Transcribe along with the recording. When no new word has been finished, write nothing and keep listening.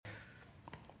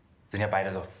sind ja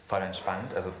beide so voll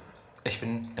entspannt. Also ich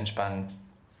bin entspannt,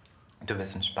 du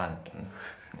bist entspannt.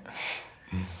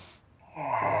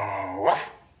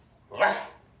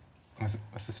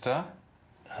 Was ist da?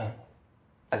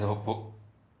 Also wo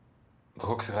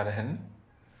guckst du gerade hin?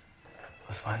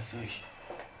 Was meinst du? Ich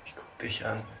guck dich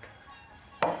an.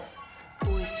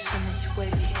 Ich fühl mich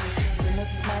wavy. Bin mit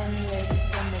meinen Ladies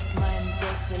und mit meinen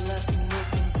Bros. Wir lassen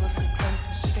los, unsere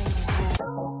Frequenzen schwingen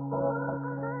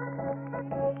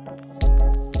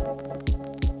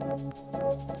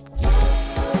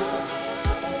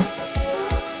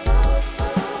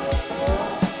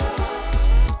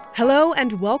Hello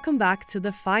and welcome back to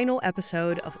the final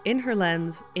episode of In Her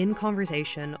Lens, In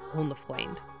Conversation,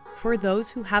 Hundefreund. For those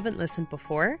who haven't listened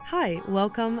before, hi,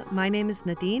 welcome. My name is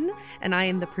Nadine, and I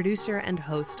am the producer and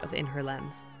host of In Her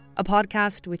Lens, a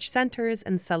podcast which centers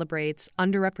and celebrates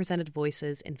underrepresented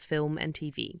voices in film and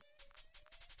TV.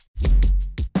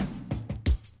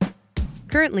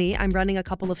 Currently, I'm running a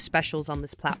couple of specials on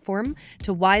this platform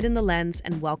to widen the lens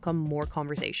and welcome more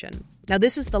conversation. Now,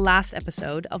 this is the last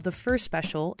episode of the first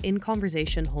special, In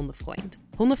Conversation Hundefreund.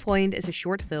 Hundefreund is a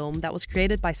short film that was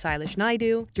created by Silas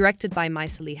Naidu, directed by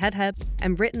Maisali Hedheb,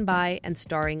 and written by and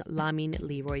starring Lamin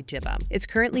Leroy Jibba. It's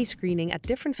currently screening at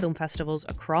different film festivals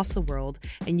across the world,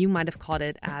 and you might have caught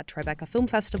it at Tribeca Film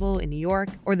Festival in New York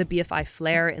or the BFI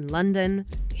Flair in London.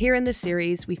 Here in this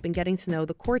series, we've been getting to know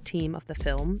the core team of the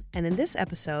film, and in this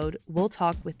episode, we'll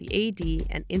talk with the AD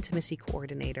and intimacy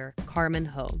coordinator, Carmen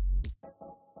Ho.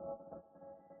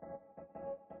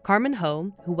 Carmen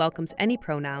Ho, who welcomes any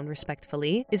pronoun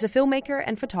respectfully, is a filmmaker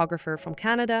and photographer from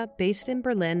Canada based in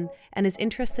Berlin and is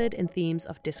interested in themes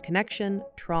of disconnection,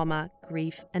 trauma,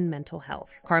 grief, and mental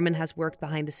health. Carmen has worked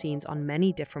behind the scenes on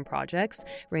many different projects,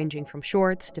 ranging from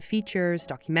shorts to features,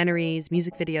 documentaries,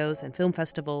 music videos, and film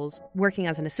festivals, working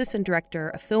as an assistant director,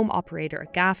 a film operator,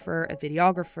 a gaffer, a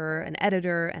videographer, an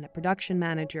editor, and a production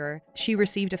manager. She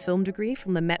received a film degree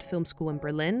from the Met Film School in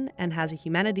Berlin and has a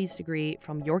humanities degree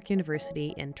from York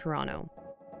University in Toronto.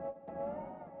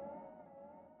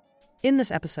 In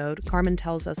this episode, Carmen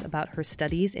tells us about her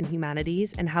studies in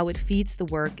humanities and how it feeds the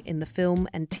work in the film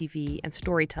and TV and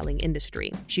storytelling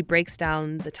industry. She breaks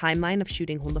down the timeline of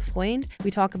shooting Hundefreund.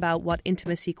 We talk about what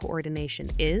intimacy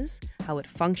coordination is, how it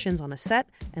functions on a set,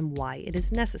 and why it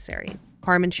is necessary.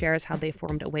 Carmen shares how they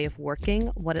formed a way of working,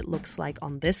 what it looks like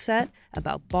on this set,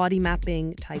 about body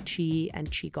mapping, Tai Chi,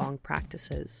 and Qigong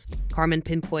practices. Carmen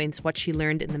pinpoints what she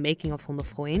learned in the making of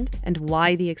Hundefreund and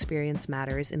why the experience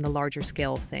matters in the larger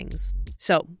scale of things.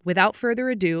 So, without further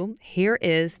ado, here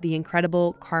is the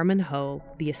incredible Carmen Ho,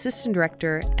 the assistant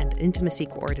director and intimacy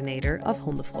coordinator of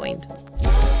Hundefreund.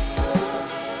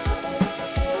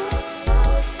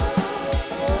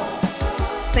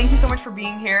 Thank you so much for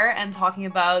being here and talking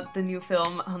about the new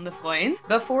film Hundefreund.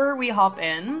 Before we hop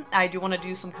in, I do want to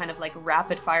do some kind of like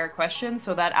rapid fire questions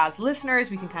so that as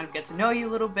listeners, we can kind of get to know you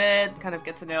a little bit, kind of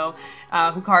get to know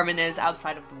who Carmen is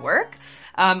outside of the work.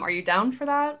 Are you down for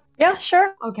that? Yeah,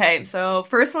 sure. Okay, so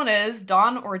first one is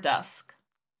dawn or dusk?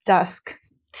 Dusk.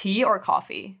 Tea or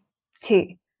coffee?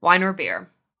 Tea. Wine or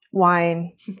beer?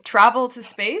 Wine. Travel to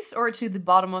space or to the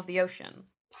bottom of the ocean?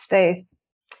 Space.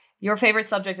 Your favorite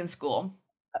subject in school?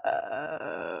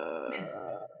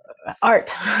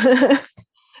 Art.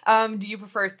 Do you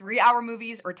prefer 3-hour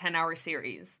movies or 10-hour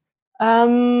series?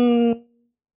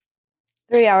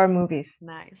 3-hour movies.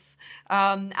 Nice.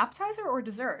 Appetizer or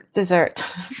dessert? Dessert.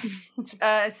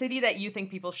 A city that you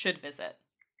think people should visit?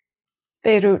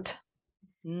 Beirut.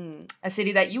 A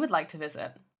city that you would like to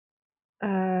visit?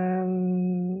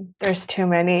 There's too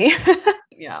many.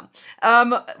 Yeah.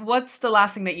 What's the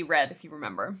last thing that you read, if you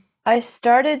remember? I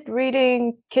started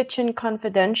reading Kitchen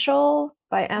Confidential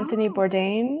by Anthony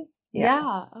Bourdain.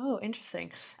 Yeah. Oh,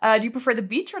 interesting. Do you prefer the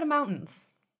beach or the mountains?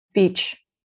 Beach.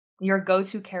 Your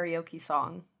go-to karaoke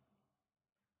song?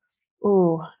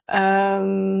 Ooh.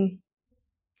 My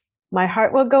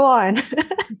Heart Will Go On.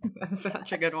 That's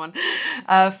such a good one.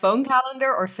 Phone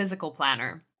calendar or physical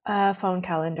planner? Phone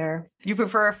calendar. Do you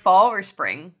prefer fall or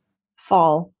spring?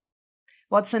 Fall.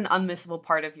 What's an unmissable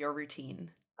part of your routine?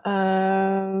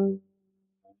 Starting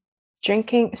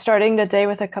the day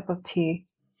with a cup of tea.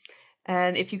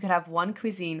 And if you could have one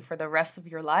cuisine for the rest of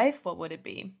your life, what would it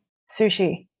be?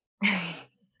 Sushi. Do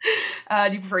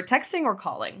you prefer texting or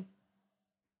calling?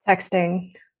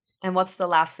 Texting. And what's the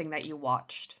last thing that you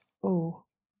watched? Ooh.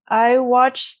 I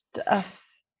watched a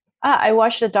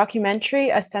documentary,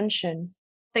 Ascension.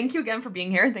 Thank you again for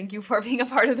being here. Thank you for being a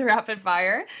part of the Rapid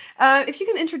Fire. If you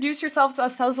can introduce yourself to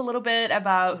us, tell us a little bit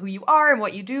about who you are and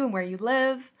what you do and where you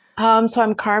live. So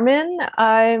I'm Carmen.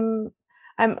 I'm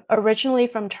I'm originally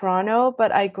from Toronto,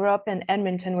 but I grew up in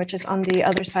Edmonton, which is on the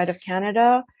other side of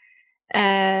Canada.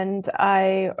 And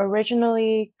I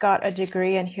originally got a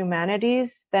degree in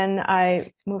humanities. Then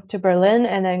I moved to Berlin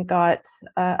and then got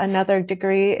another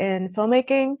degree in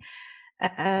filmmaking.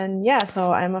 And yeah,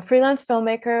 so I'm a freelance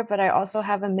filmmaker, but I also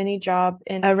have a mini job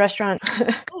in a restaurant.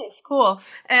 Nice, cool.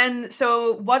 And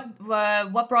so what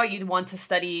brought you to want to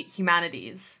study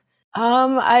humanities?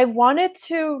 I wanted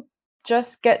to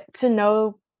just get to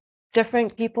know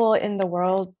different people in the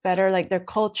world better, like their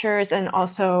cultures, and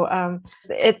also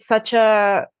it's such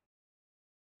a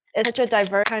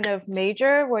diverse kind of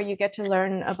major where you get to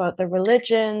learn about the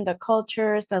religion, the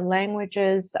cultures, the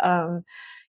languages,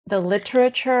 the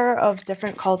literature of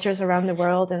different cultures around the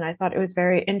world. And I thought it was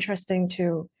very interesting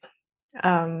to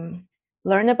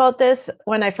learn about this.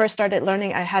 When I first started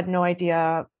learning, I had no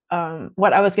idea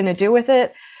what I was going to do with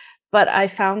it, but I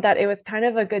found that it was kind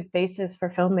of a good basis for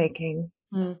filmmaking.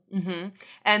 Mm-hmm.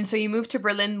 And so you moved to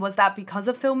Berlin. Was that because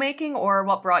of filmmaking, or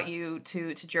what brought you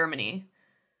to Germany?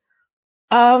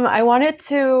 I wanted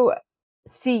to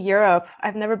see Europe.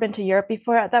 I've never been to Europe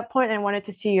before at that point, and I wanted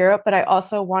to see Europe, but I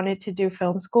also wanted to do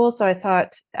film school. So I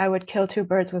thought I would kill two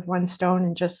birds with one stone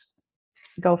and just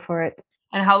go for it.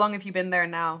 And how long have you been there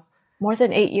now? More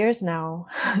than 8 years now.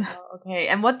 Oh, okay.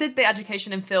 And what did the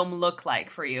education in film look like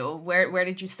for you? Where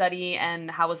did you study, and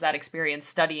how was that experience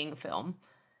studying film?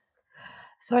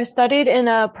 So I studied in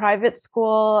a private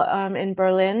school in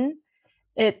Berlin.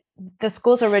 The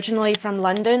school's originally from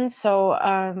London.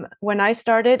 So when I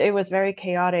started, it was very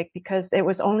chaotic because it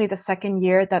was only the second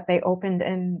year that they opened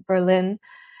in Berlin.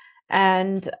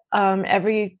 And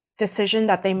every decision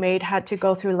that they made had to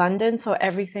go through London. So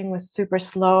everything was super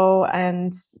slow,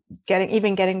 and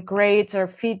getting grades or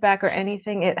feedback or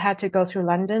anything, it had to go through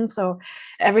London. So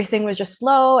everything was just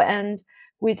slow, and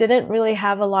we didn't really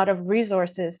have a lot of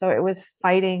resources. So it was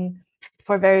fighting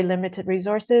for very limited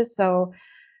resources. So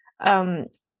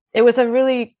it was a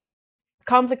really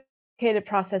complicated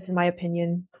process, in my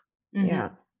opinion. Mm-hmm. Yeah.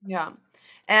 Yeah.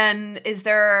 And is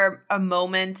there a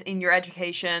moment in your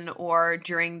education or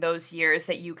during those years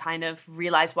that you kind of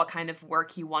realized what kind of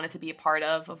work you wanted to be a part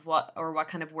of what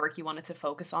kind of work you wanted to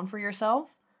focus on for yourself?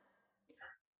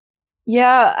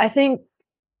 Yeah, I think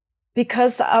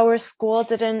because our school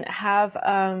didn't have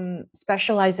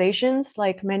specializations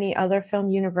like many other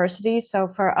film universities. So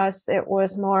for us, it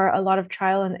was more a lot of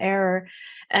trial and error.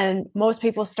 And most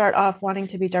people start off wanting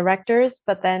to be directors,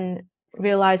 but then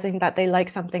realizing that they like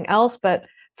something else. But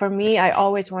for me, I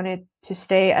always wanted to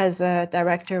stay as a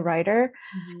director writer.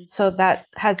 Mm-hmm. So that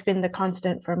has been the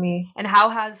constant for me. And how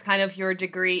has kind of your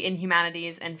degree in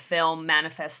humanities and film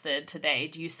manifested today?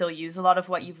 Do you still use a lot of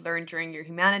what you've learned during your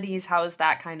humanities? How has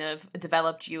that kind of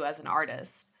developed you as an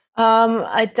artist?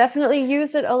 I definitely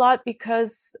use it a lot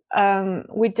because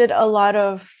we did a lot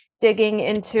of digging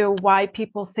into why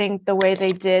people think the way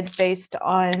they did based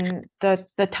on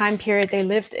the time period they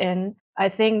lived in. I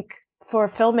think for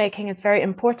filmmaking, it's very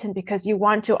important because you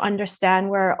want to understand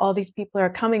where all these people are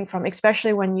coming from,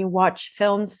 especially when you watch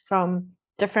films from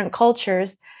different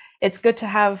cultures. It's good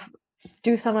to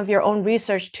do some of your own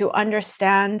research to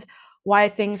understand why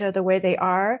things are the way they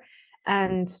are.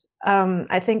 And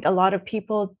I think a lot of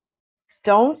people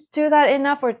don't do that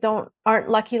enough, or aren't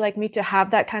lucky like me to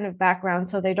have that kind of background,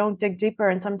 so they don't dig deeper,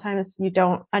 and sometimes you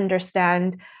don't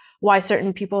understand why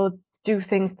certain people do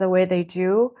things the way they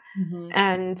do. Mm-hmm.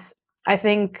 And I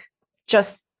think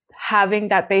just having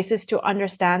that basis to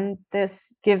understand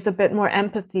this gives a bit more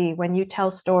empathy when you tell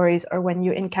stories or when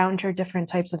you encounter different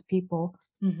types of people.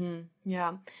 Mm-hmm.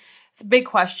 Yeah, it's a big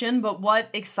question, but what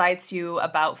excites you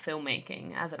about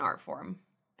filmmaking as an art form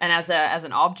and as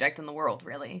an object in the world,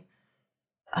 really?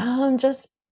 Just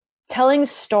telling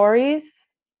stories,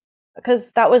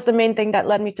 because that was the main thing that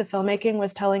led me to filmmaking,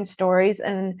 was telling stories,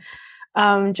 and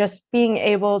just being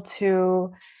able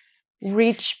to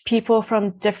reach people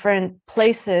from different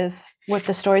places with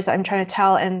the stories that I'm trying to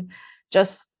tell. And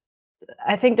just,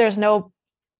 I think there's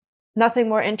nothing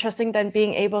more interesting than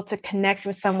being able to connect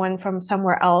with someone from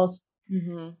somewhere else.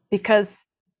 Mm-hmm. Because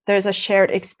there's a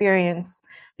shared experience.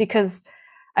 Because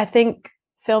I think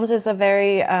films is a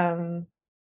very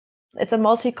it's a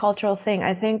multicultural thing.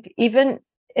 I think even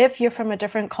if you're from a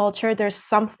different culture, there's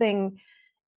something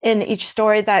in each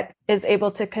story that is able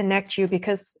to connect you,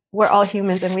 because we're all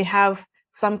humans and we have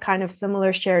some kind of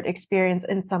similar shared experience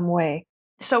in some way.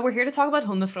 So we're here to talk about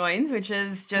Hundefreund, which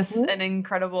is just an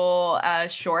incredible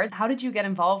short. How did you get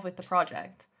involved with the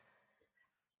project?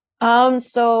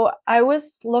 So I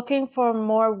was looking for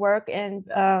more work in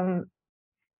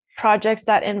projects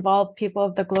that involve people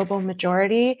of the global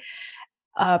majority.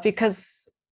 Because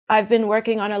I've been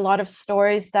working on a lot of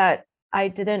stories that I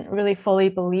didn't really fully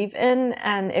believe in,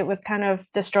 and it was kind of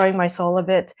destroying my soul a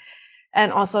bit.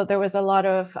 And also there was a lot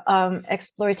of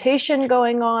exploitation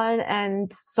going on,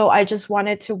 and so I just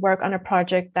wanted to work on a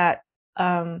project that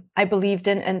I believed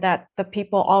in, and that the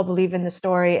people all believe in the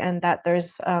story, and that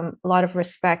there's a lot of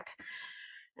respect,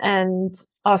 and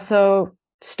also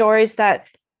stories that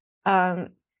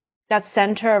that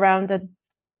center around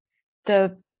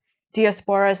the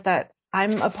diasporas that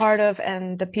I'm a part of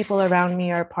and the people around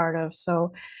me are part of.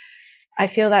 So I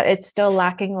feel that it's still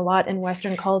lacking a lot in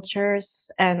Western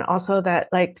cultures, and also that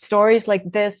like stories like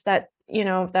this that, you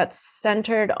know, that's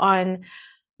centered on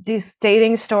these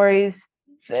dating stories.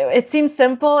 It seems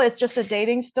simple, it's just a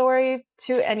dating story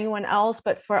to anyone else,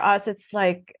 but for us it's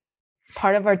like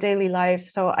part of our daily life.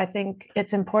 So I think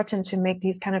it's important to make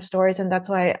these kind of stories, and that's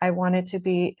why I wanted to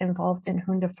be involved in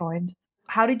Hundefreund.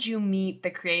 How did you meet the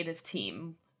creative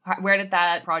team? Where did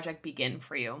that project begin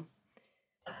for you?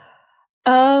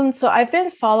 So I've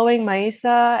been following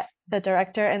Maisa, the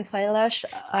director, and Sailesh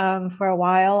for a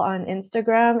while on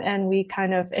Instagram, and we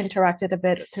kind of interacted a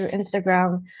bit through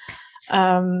Instagram.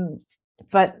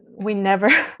 But we never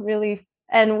really,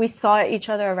 and we saw each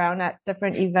other around at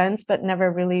different events, but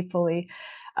never really fully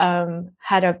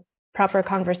had a proper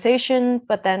conversation.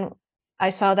 But then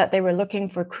I saw that they were looking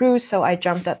for crews, so I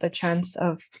jumped at the chance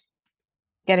of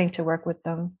getting to work with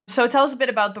them. So tell us a bit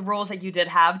about the roles that you did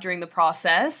have during the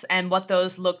process and what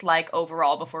those looked like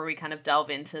overall before we kind of delve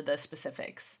into the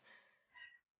specifics.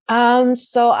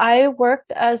 So I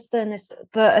worked as the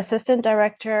assistant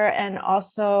director and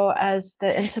also as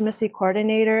the intimacy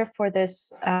coordinator for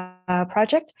this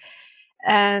project.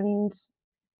 And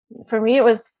for me, it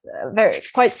was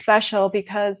quite special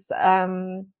because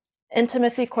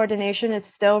intimacy coordination is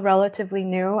still relatively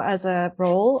new as a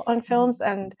role on films.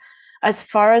 And as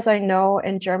far as I know,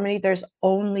 in Germany, there's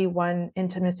only one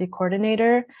intimacy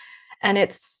coordinator. And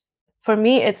for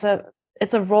me, it's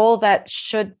a role that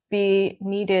should be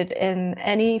needed in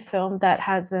any film that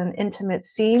has an intimate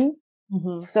scene.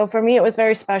 Mm-hmm. So for me, it was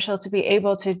very special to be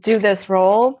able to do this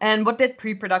role. And what did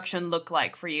pre-production look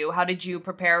like for you? How did you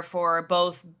prepare for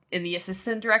both in the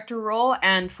assistant director role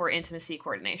and for intimacy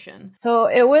coordination? So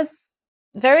it was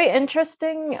very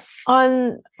interesting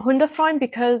on Hundefreund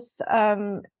because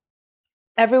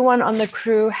everyone on the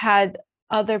crew had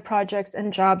other projects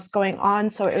and jobs going on.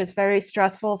 So it was very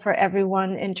stressful for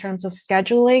everyone in terms of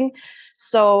scheduling.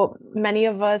 So many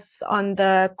of us on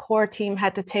the core team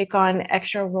had to take on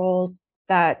extra roles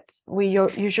that we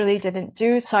usually didn't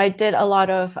do. So I did a lot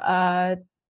of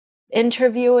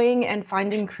interviewing and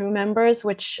finding crew members,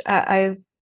 which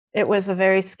it was a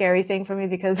very scary thing for me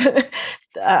because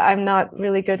I'm not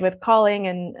really good with calling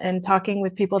and talking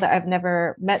with people that I've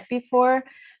never met before.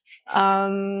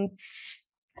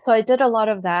 So I did a lot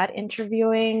of that,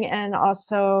 interviewing, and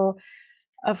also,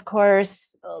 of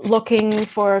course, looking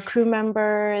for crew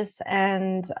members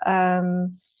and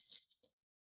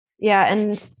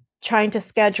and trying to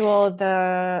schedule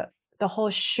the whole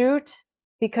shoot,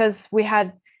 because we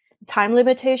had time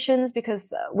limitations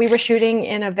because we were shooting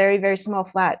in a very, very small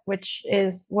flat, which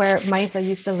is where Maisa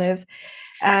used to live.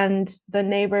 And the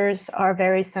neighbors are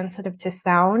very sensitive to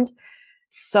sound.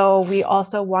 So we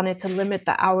also wanted to limit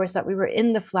the hours that we were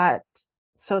in the flat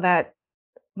so that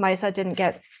Maisa didn't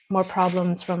get more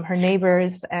problems from her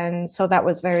neighbors. And so that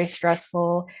was very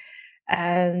stressful.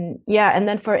 And and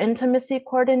then for intimacy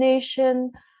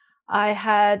coordination,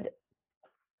 I've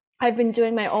been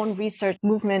doing my own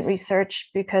movement research,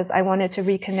 because I wanted to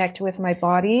reconnect with my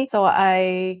body. So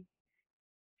I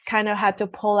kind of had to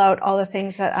pull out all the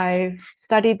things that I've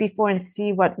studied before and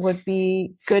see what would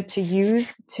be good to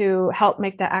use to help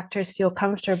make the actors feel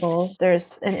comfortable.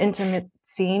 There's an intimate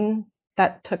scene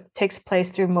that takes place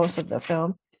through most of the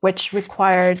film, which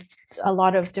required a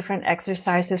lot of different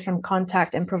exercises, from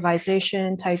contact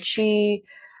improvisation, Tai Chi,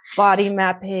 body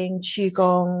mapping,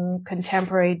 Qigong,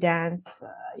 contemporary dance.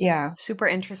 Super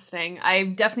interesting. I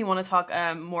definitely want to talk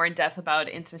more in depth about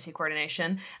intimacy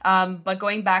coordination. But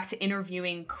going back to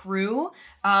interviewing crew,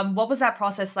 what was that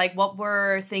process like? What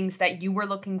were things that you were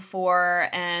looking for?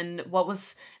 And what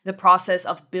was the process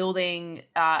of building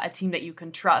a team that you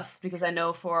can trust? Because I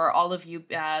know for all of you,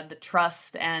 the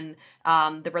trust and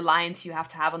the reliance you have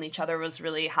to have on each other was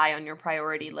really high on your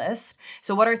priority list.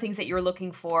 So what are things that you're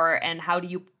looking for, and how do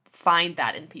you find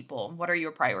that in people? What are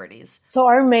your priorities? So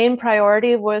our main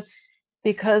priority was,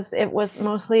 because it was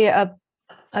mostly a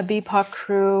BIPOC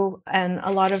crew and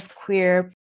a lot of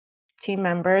queer team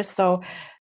members. So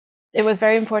it was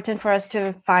very important for us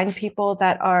to find people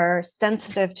that are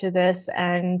sensitive to this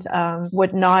and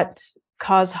would not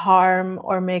cause harm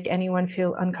or make anyone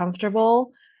feel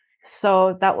uncomfortable.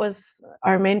 So that was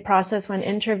our main process when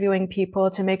interviewing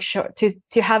people, to make sure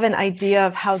to have an idea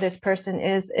of how this person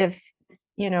is. If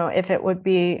if it would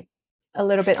be a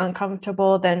little bit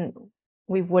uncomfortable, then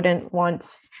we wouldn't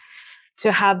want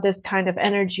to have this kind of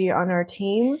energy on our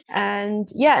team. And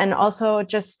and also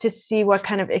just to see what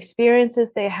kind of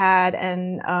experiences they had,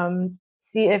 and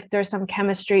see if there's some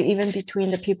chemistry even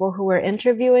between the people who were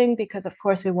interviewing, because of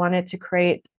course we wanted to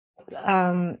create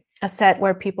a set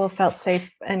where people felt safe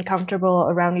and comfortable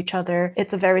around each other.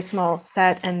 It's a very small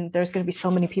set, and there's going to be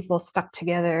so many people stuck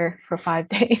together for 5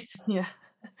 days. Yeah.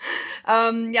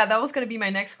 That was going to be my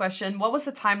next question. What was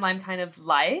the timeline kind of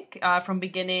like from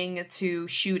beginning to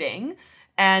shooting?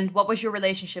 And what was your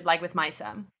relationship like with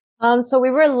Maisa? So we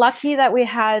were lucky that we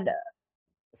had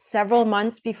several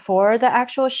months before the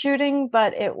actual shooting,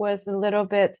 but it was a little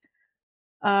bit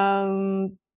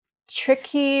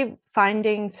tricky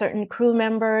finding certain crew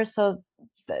members. So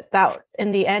that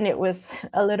in the end, it was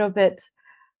a little bit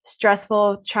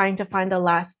stressful trying to find the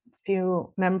last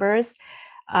few members.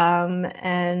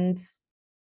 And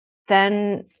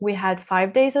then we had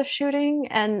 5 days of shooting,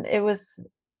 and it was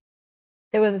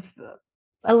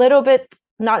a little bit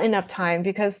not enough time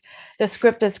because the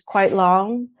script is quite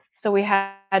long. So we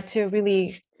had to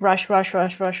really rush,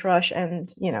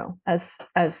 and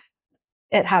as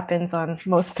it happens on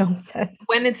most film sets.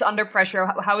 When it's under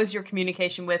pressure, how is your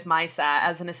communication with Maisa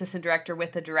as an assistant director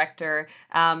with the director?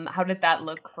 How did that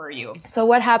look for you? So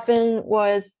what happened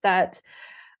was that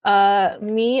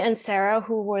me and Sarah,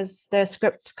 who was the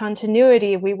script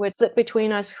continuity, we would split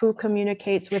between us who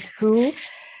communicates with who,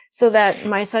 so that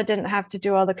Maisa didn't have to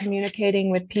do all the communicating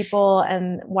with people,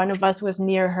 and one of us was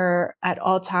near her at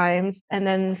all times. And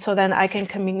then I can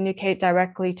communicate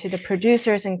directly to the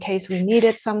producers in case we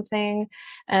needed something.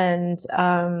 And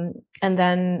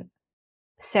then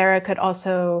Sarah could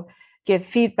also give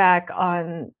feedback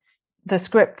on the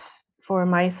script for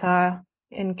Maisa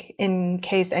in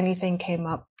case anything came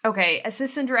up. Okay,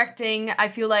 assistant directing, I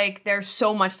feel like there's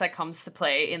so much that comes to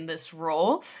play in this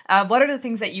role. What are the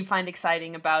things that you find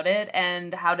exciting about it,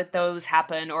 and how did those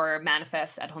happen or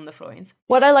manifest at Hundefreund?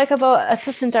 What I like about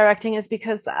assistant directing is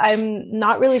because I'm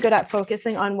not really good at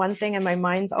focusing on one thing, and my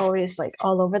mind's always like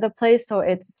all over the place. So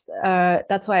it's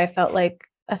that's why I felt like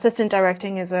assistant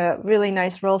directing is a really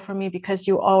nice role for me, because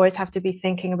you always have to be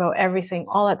thinking about everything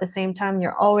all at the same time.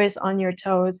 You're always on your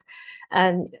toes,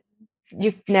 and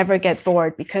you never get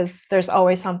bored because there's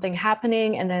always something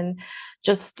happening. And then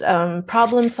just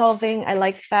problem solving. I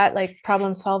like that, like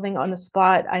problem solving on the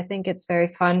spot. I think it's very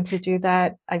fun to do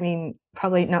that. I mean,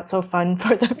 probably not so fun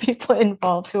for the people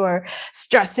involved who are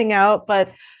stressing out,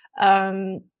 but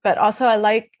also I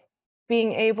like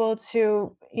being able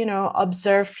to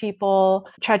observe people,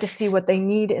 try to see what they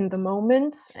need in the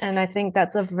moment. And I think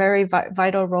that's a very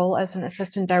vital role as an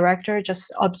assistant director,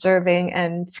 just observing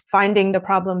and finding the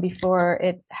problem before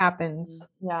it happens.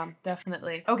 Yeah,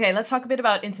 definitely. Okay, let's talk a bit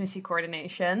about intimacy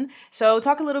coordination. So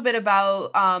talk a little bit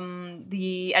about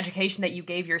the education that you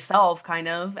gave yourself, kind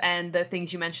of, and the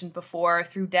things you mentioned before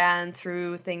through dance,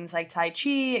 through things like Tai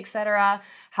Chi, etc.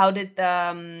 How did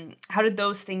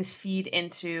those things feed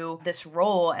into this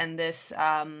role and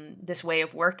this way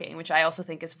of working, which I also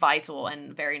think is vital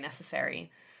and very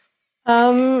necessary?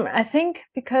 I think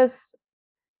because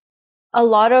a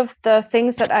lot of the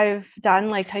things that I've done,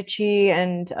 like Tai Chi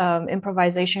and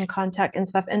improvisation, contact and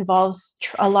stuff, involves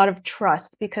a lot of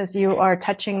trust, because you are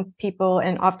touching people,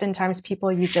 and oftentimes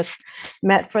people you just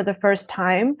met for the first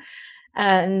time.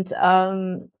 And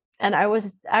I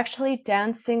was actually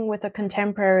dancing with a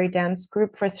contemporary dance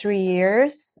group for 3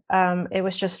 years. It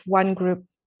was just one group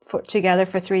together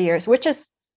for 3 years, which is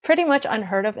pretty much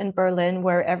unheard of in Berlin,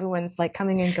 where everyone's like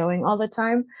coming and going all the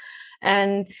time.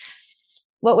 And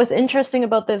what was interesting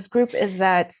about this group is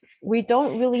that we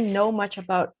don't really know much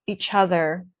about each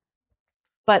other,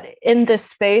 but in this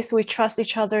space we trust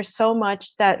each other so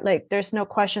much that like there's no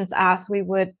questions asked. We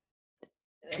would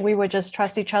just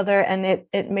trust each other, and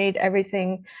it made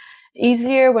everything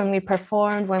easier when we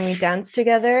performed, when we danced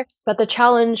together. But the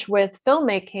challenge with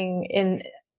filmmaking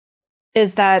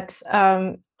is that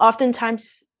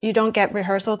oftentimes you don't get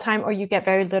rehearsal time, or you get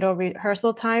very little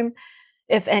rehearsal time,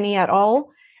 if any at all.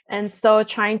 And so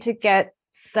trying to get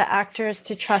the actors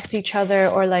to trust each other,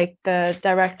 or like the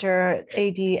director,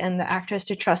 AD, and the actors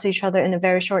to trust each other in a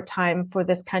very short time for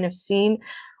this kind of scene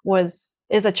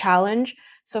is a challenge.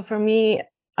 So for me,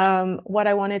 what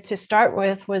I wanted to start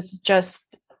with was just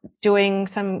doing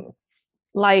some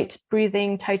light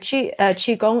breathing Tai Chi,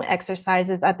 Qigong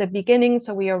exercises at the beginning.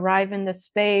 So we arrive in the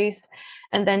space,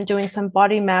 and then doing some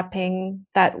body mapping,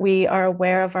 that we are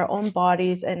aware of our own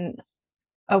bodies and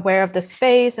aware of the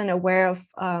space and aware of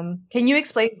Can you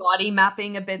explain body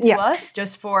mapping a bit to us,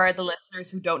 just for the listeners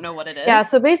who don't know what it is? Yeah,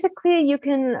 so basically you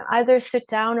can either sit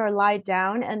down or lie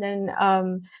down and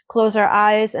then close our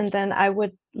eyes, and then I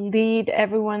would lead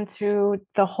everyone through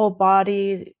the whole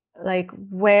body, like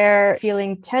where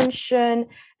feeling tension,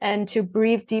 and to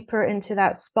breathe deeper into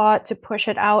that spot, to push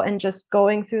it out, and just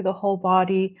going through the whole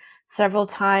body several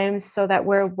times so that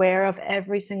we're aware of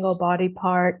every single body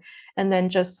part, and then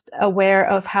just aware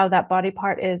of how that body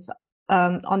part is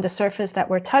on the surface that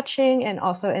we're touching, and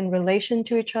also in relation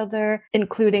to each other,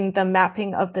 including the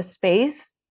mapping of the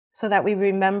space so that we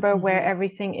remember where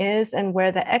everything is and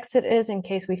where the exit is in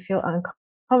case we feel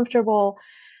uncomfortable.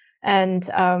 And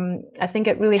I think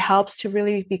it really helps to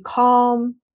really be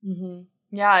calm.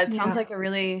 Yeah, it sounds like a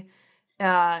really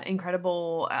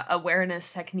incredible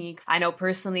awareness technique. I know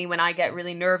personally, when I get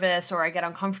really nervous or I get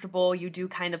uncomfortable, you do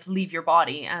kind of leave your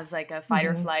body as like a fight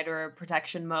or flight or a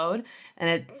protection mode, and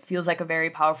it feels like a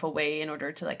very powerful way in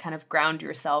order to like kind of ground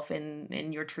yourself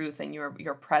in your truth and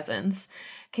your presence.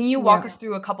 Can you walk us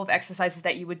through a couple of exercises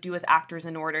that you would do with actors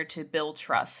in order to build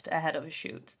trust ahead of a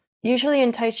shoot? Usually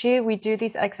in Tai Chi, we do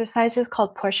these exercises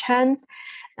called push hands,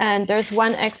 and there's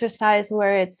one exercise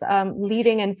where it's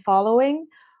leading and following,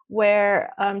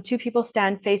 where two people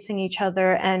stand facing each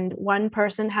other, and one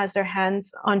person has their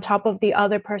hands on top of the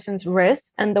other person's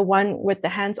wrist, and the one with the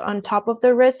hands on top of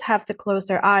the wrist have to close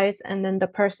their eyes, and then the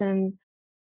person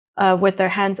with their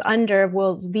hands under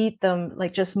will lead them,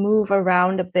 like just move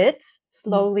around a bit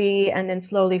slowly and then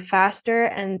slowly faster,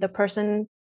 and the person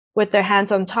with their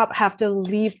hands on top have to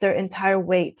leave their entire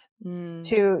weight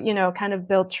to, you know, kind of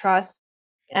build trust,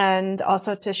 and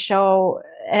also to show,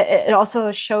 it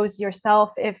also shows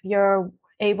yourself if you're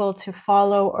able to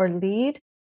follow or lead.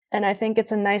 And I think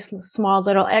it's a nice small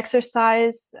little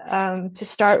exercise to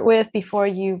start with before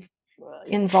you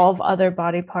involve other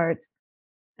body parts.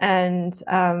 And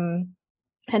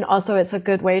also it's a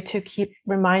good way to keep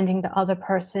reminding the other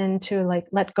person to like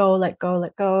let go,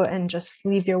 and just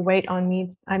leave your weight on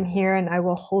me. I'm here and I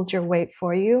will hold your weight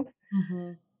for you.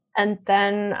 And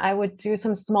then I would do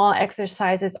some small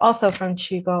exercises also from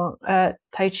Tai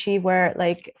Chi, where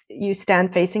like you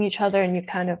stand facing each other and you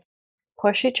kind of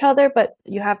push each other, but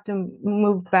you have to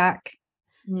move back.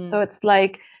 So it's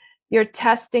like you're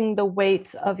testing the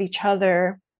weight of each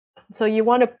other. So you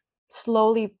want to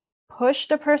slowly push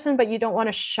the person, but you don't want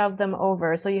to shove them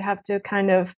over. So you have to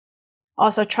kind of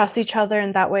also trust each other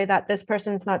in that way, that this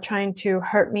person's not trying to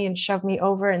hurt me and shove me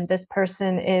over, and this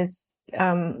person is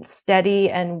steady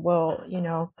and will, you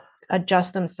know,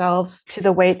 adjust themselves to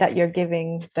the weight that you're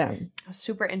giving them.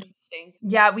 Super interesting.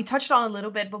 Yeah, we touched on a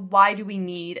little bit, but why do we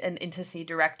need an intimacy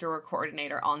director or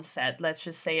coordinator on set? Let's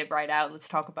just say it right out. Let's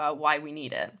talk about why we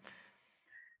need it.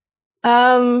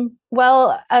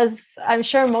 Well, as I'm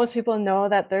sure most people know,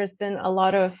 that there's been a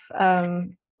lot of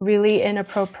really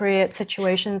inappropriate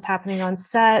situations happening on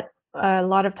set. A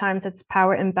lot of times it's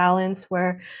power imbalance,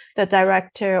 where the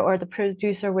director or the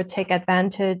producer would take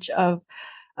advantage of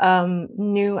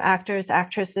new actors,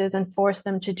 actresses, and force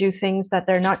them to do things that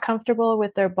they're not comfortable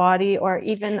with their body, or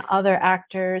even other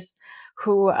actors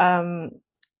who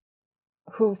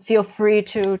feel free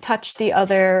to touch the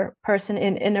other person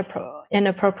in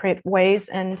inappropriate ways.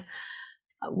 And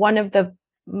one of the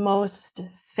most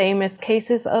famous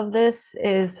cases of this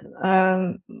is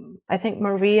I think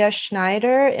Maria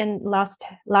Schneider in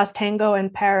Last Tango in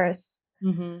Paris,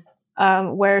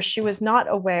 where she was not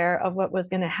aware of what was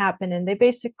going to happen, and they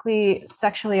basically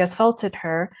sexually assaulted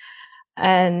her.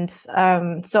 And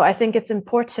so I think it's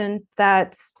important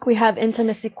that we have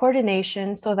intimacy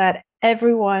coordination so that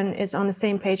everyone is on the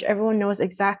same page. Everyone knows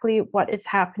exactly what is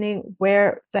happening,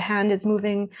 where the hand is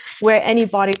moving, where any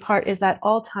body part is at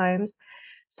all times,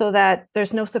 so that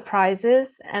there's no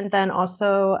surprises. And then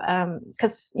also,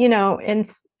 because, you know,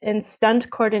 in stunt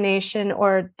coordination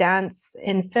or dance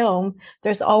in film,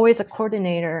 there's always a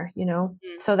coordinator, you know,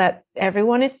 so that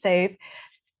everyone is safe.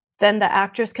 Then the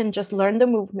actors can just learn the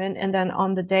movement, and then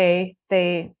on the day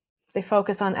they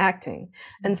focus on acting.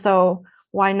 And so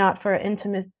why not for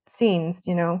intimate scenes,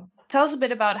 you know? Tell us a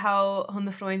bit about how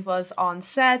Hundefreund was on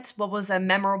set. What was a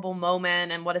memorable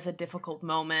moment and what is a difficult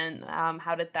moment?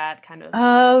 How did that kind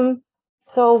of...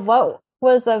 So what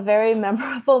was a very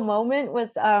memorable moment was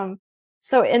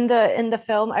so in the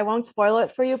film, I won't spoil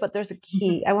it for you, but there's a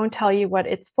key. I won't tell you what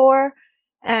it's for.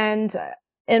 And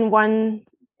in one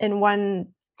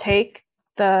take,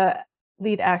 the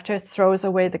lead actor throws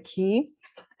away the key,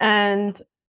 and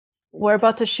we're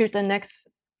about to shoot the next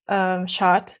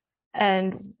shot,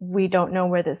 and we don't know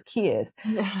where this key is.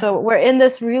 So we're in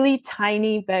this really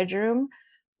tiny bedroom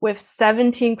with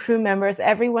 17 crew members.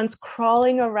 Everyone's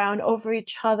crawling around over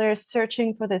each other,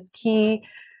 searching for this key,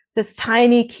 this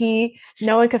tiny key.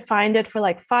 No one could find it for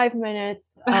like 5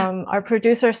 minutes. Our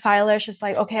producer, Silas, is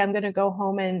like, okay, I'm going to go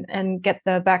home and get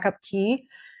the backup key.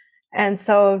 And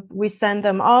so we send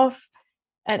them off.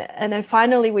 And then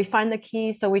finally we find the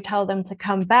key. So we tell them to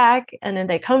come back. And then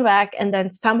they come back. And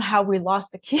then somehow we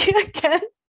lost the key again.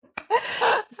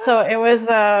 So it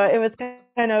was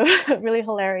kind of really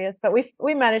hilarious, but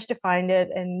we managed to find it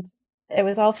and it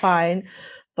was all fine.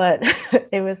 But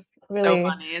it was really so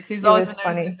funny. It seems always when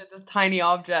there's funny. these tiny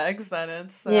objects that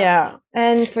it's Yeah.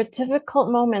 And for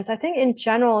difficult moments, I think in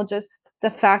general, just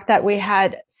the fact that we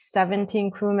had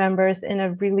 17 crew members in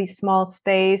a really small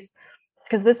space,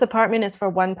 because this apartment is for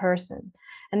one person,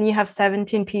 and you have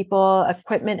 17 people,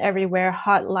 equipment everywhere,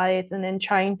 hot lights, and then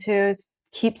trying to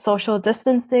keep social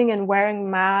distancing and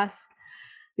wearing masks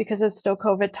because it's still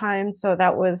COVID time. So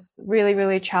that was really,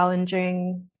 really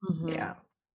challenging. Yeah.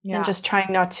 And just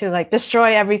trying not to like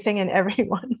destroy everything and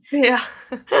everyone. Yeah.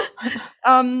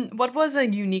 What was a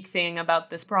unique thing about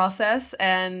this process,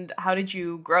 and how did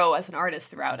you grow as an artist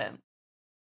throughout it?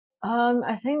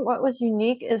 I think what was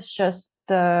unique is just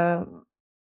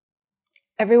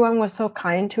everyone was so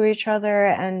kind to each other.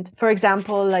 And for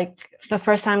example, like the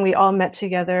first time we all met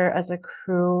together as a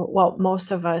crew, well,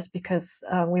 most of us, because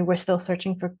we were still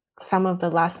searching for some of the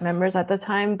last members at the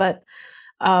time, but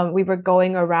we were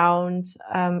going around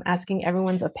asking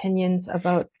everyone's opinions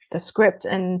about the script,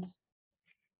 and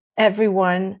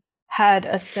everyone had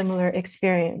a similar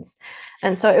experience.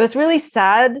 And so it was really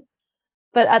sad,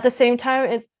 but at the same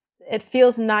time, it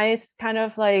feels nice, kind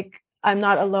of like I'm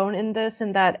not alone in this,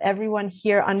 and that everyone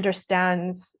here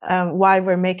understands why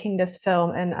we're making this film.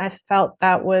 And I felt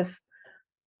that was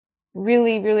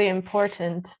really, really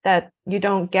important, that you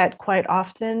don't get quite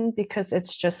often, because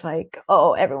it's just like,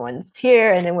 oh, everyone's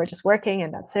here and then we're just working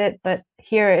and that's it. But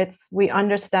here we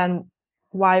understand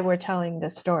why we're telling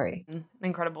this story.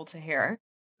 Incredible to hear.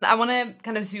 I want to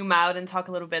kind of zoom out and talk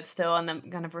a little bit still, and then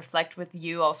kind of reflect with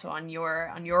you also on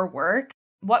your work.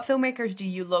 What filmmakers do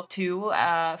you look to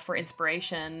for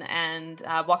inspiration, and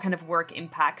what kind of work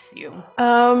impacts you?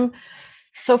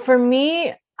 So for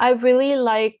me, I really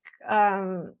like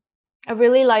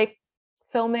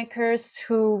filmmakers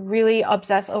who really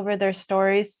obsess over their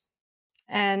stories,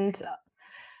 and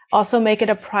also make it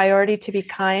a priority to be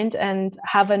kind and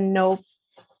have a no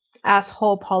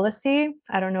asshole policy.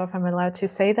 I don't know if I'm allowed to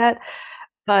say that,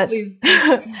 but Please.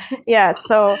 yeah.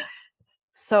 So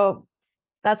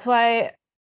that's why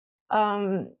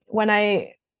when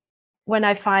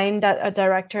I find that a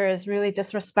director is really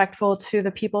disrespectful to the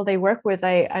people they work with,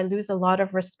 I lose a lot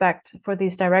of respect for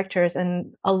these directors,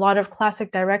 and a lot of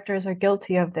classic directors are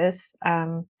guilty of this.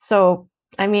 So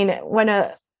I mean, when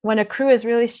a crew is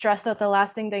really stressed out, the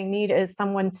last thing they need is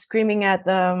someone screaming at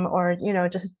them, or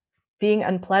just being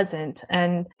unpleasant.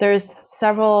 And there's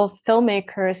several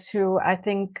filmmakers who I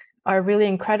think are really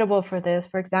incredible for this.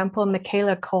 For example,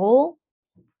 Michaela Cole,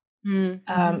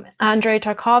 Andrei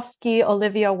Tarkovsky,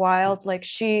 Olivia Wilde. Like,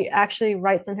 she actually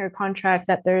writes in her contract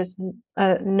that there's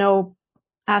no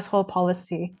asshole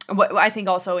policy. What I think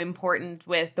also important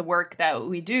with the work that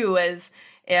we do is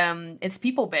it's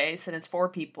people-based and it's for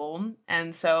people.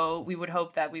 And so we would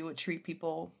hope that we would treat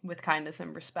people with kindness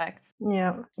and respect.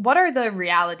 Yeah. What are the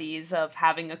realities of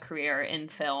having a career in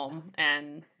film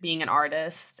and being an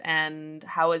artist? And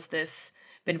how has this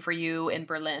been for you in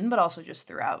Berlin, but also just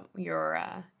throughout your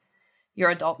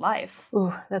adult life?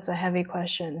 Ooh, that's a heavy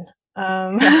question.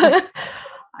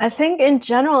 I think in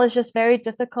general, it's just very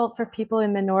difficult for people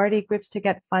in minority groups to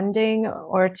get funding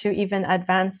or to even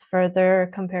advance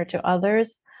further compared to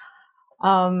others.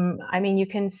 I mean, you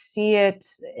can see it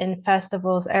in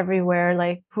festivals everywhere,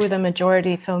 like who the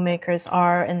majority filmmakers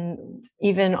are, and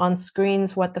even on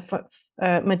screens, what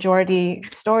the majority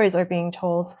stories are being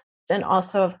told. And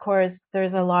also, of course,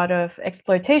 there's a lot of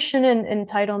exploitation and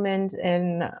entitlement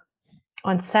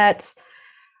on set.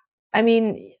 I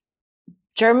mean,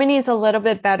 Germany is a little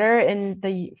bit better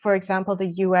for example,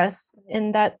 the US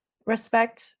in that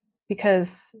respect,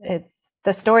 because it's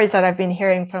the stories that I've been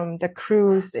hearing from the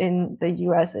crews in the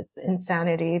US, it's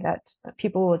insanity that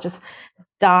people will just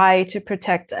die to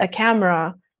protect a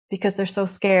camera because they're so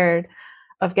scared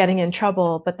of getting in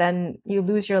trouble, but then you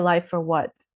lose your life for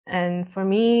what? And for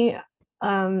me,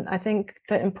 I think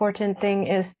the important thing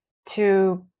is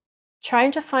to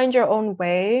trying to find your own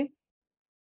way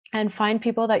and find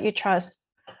people that you trust,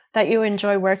 that you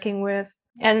enjoy working with.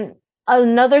 And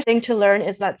another thing to learn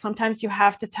is that sometimes you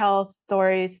have to tell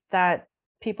stories that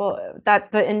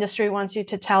the industry wants you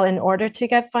to tell in order to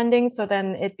get funding. So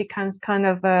then it becomes kind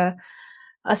of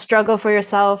a struggle for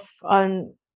yourself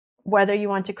on whether you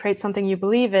want to create something you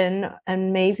believe in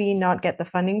and maybe not get the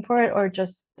funding for it, or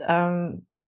just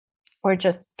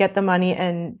get the money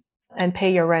and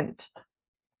pay your rent.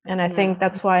 And I think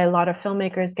that's why a lot of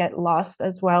filmmakers get lost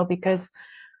as well, because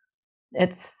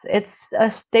it's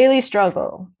a daily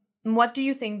struggle. What do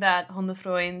you think that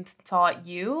Hundefreund taught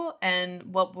you, and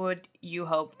what would you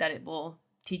hope that it will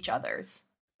teach others?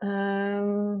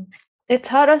 It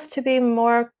taught us to be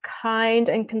more kind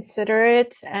and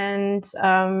considerate, and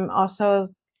also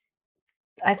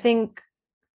I think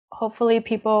hopefully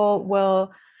people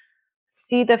will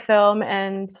see the film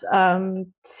and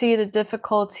see the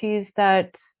difficulties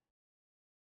that,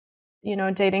 you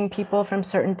know, dating people from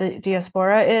certain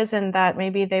diaspora is, and that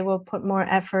maybe they will put more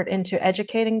effort into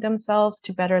educating themselves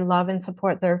to better love and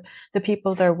support the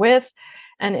people they're with,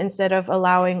 and instead of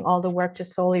allowing all the work to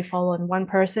solely fall on one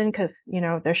person, because, you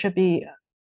know, there should be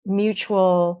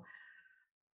mutual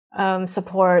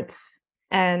support,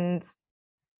 and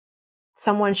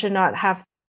someone should not have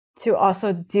to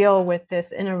also deal with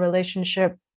this in a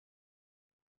relationship,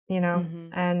 you know.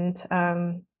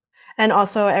 And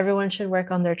also everyone should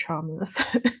work on their traumas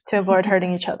to avoid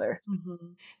hurting each other.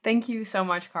 Thank you so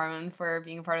much, Carmen, for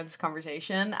being a part of this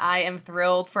conversation. I am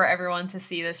thrilled for everyone to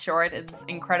see this short. It's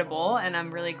incredible, and I'm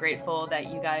really grateful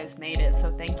that you guys made it.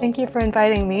 So thank you. Thank you for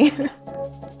inviting me.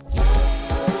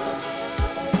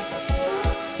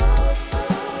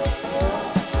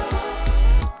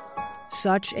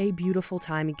 Such a beautiful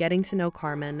time getting to know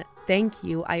Carmen. Thank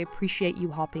you. I appreciate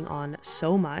you hopping on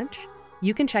so much.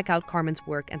 You can check out Carmen's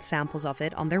work and samples of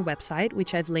it on their website,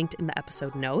 which I've linked in the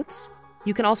episode notes.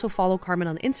 You can also follow Carmen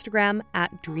on Instagram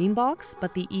at Dreambox,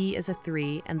 but the E is a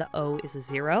 3 and the O is a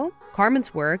 0.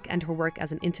 Carmen's work and her work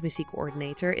as an intimacy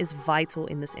coordinator is vital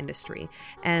in this industry,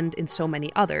 and in so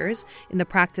many others, in the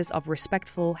practice of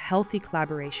respectful, healthy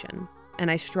collaboration. And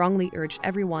I strongly urge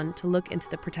everyone to look into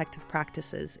the protective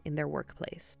practices in their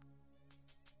workplace.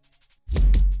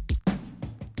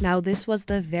 Now, this was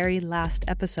the very last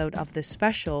episode of this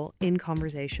special In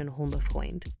Conversation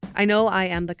Hundefreund. I know I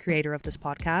am the creator of this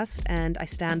podcast, and I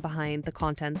stand behind the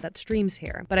content that streams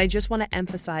here, but I just want to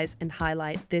emphasize and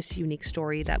highlight this unique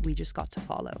story that we just got to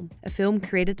follow. A film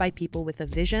created by people with a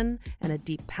vision and a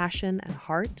deep passion and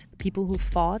heart, people who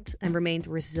fought and remained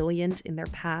resilient in their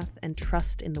path and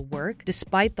trust in the work,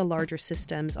 despite the larger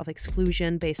systems of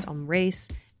exclusion based on race,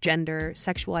 gender,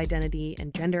 sexual identity,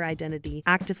 and gender identity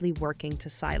actively working to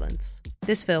silence.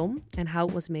 This film and how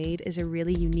it was made is a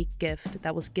really unique gift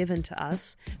that was given to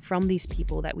us from these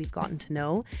people that we've gotten to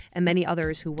know and many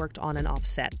others who worked on and off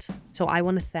set. So I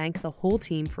want to thank the whole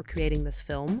team for creating this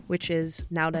film, which is,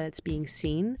 now that it's being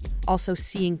seen, also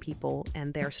seeing people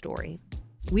and their story.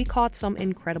 We caught some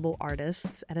incredible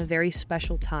artists at a very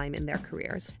special time in their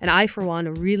careers. And I, for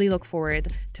one, really look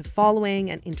forward to following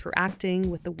and interacting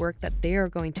with the work that they are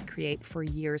going to create for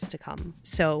years to come.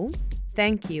 So,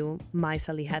 thank you,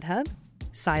 Maisa Lihedheb,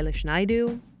 Silas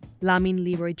Naidu, Lamin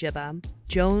Leroy Jibba,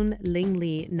 Joan Ling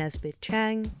Lee Nesbitt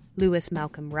Chang, Lewis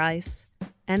Malcolm Rice,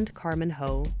 and Carmen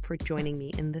Ho for joining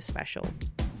me in this special.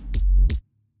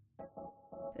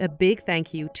 A big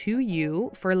thank you to you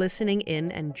for listening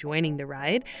in and joining the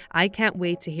ride. I can't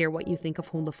wait to hear what you think of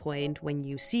Hundefreund when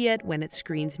you see it, when it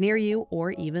screens near you,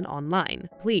 or even online.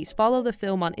 Please follow the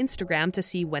film on Instagram to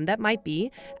see when that might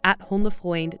be, at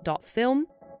hundefreund.film.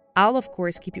 I'll, of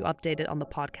course, keep you updated on the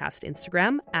podcast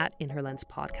Instagram, at InHerLens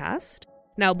Podcast.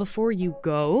 Now, before you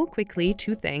go, quickly,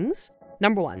 2 things.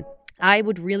 Number 1. I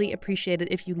would really appreciate it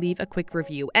if you leave a quick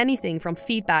review. Anything from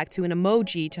feedback to an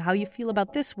emoji to how you feel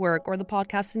about this work or the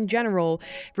podcast in general.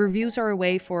 Reviews are a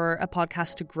way for a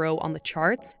podcast to grow on the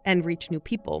charts and reach new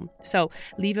people. So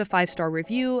leave a 5-star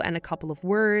review and a couple of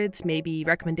words, maybe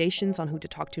recommendations on who to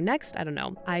talk to next. I don't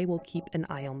know. I will keep an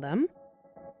eye on them.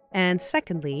 And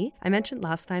secondly, I mentioned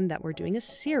last time that we're doing a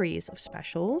series of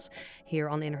specials here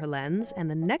on In Her Lens,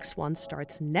 and the next one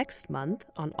starts next month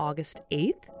on August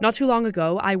 8th. Not too long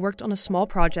ago, I worked on a small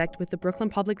project with the Brooklyn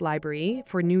Public Library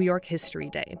for New York History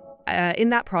Day. In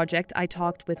that project, I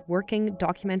talked with working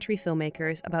documentary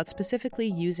filmmakers about specifically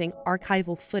using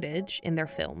archival footage in their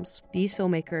films. These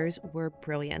filmmakers were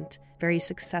brilliant, very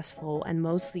successful, and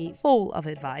mostly full of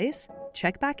advice.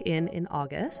 Check back in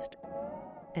August.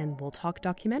 And we'll talk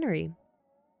documentary.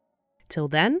 Till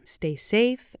then, stay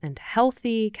safe and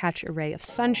healthy, catch a ray of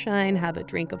sunshine, have a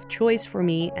drink of choice for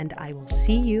me, and I will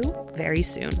see you very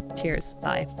soon. Cheers.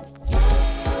 Bye.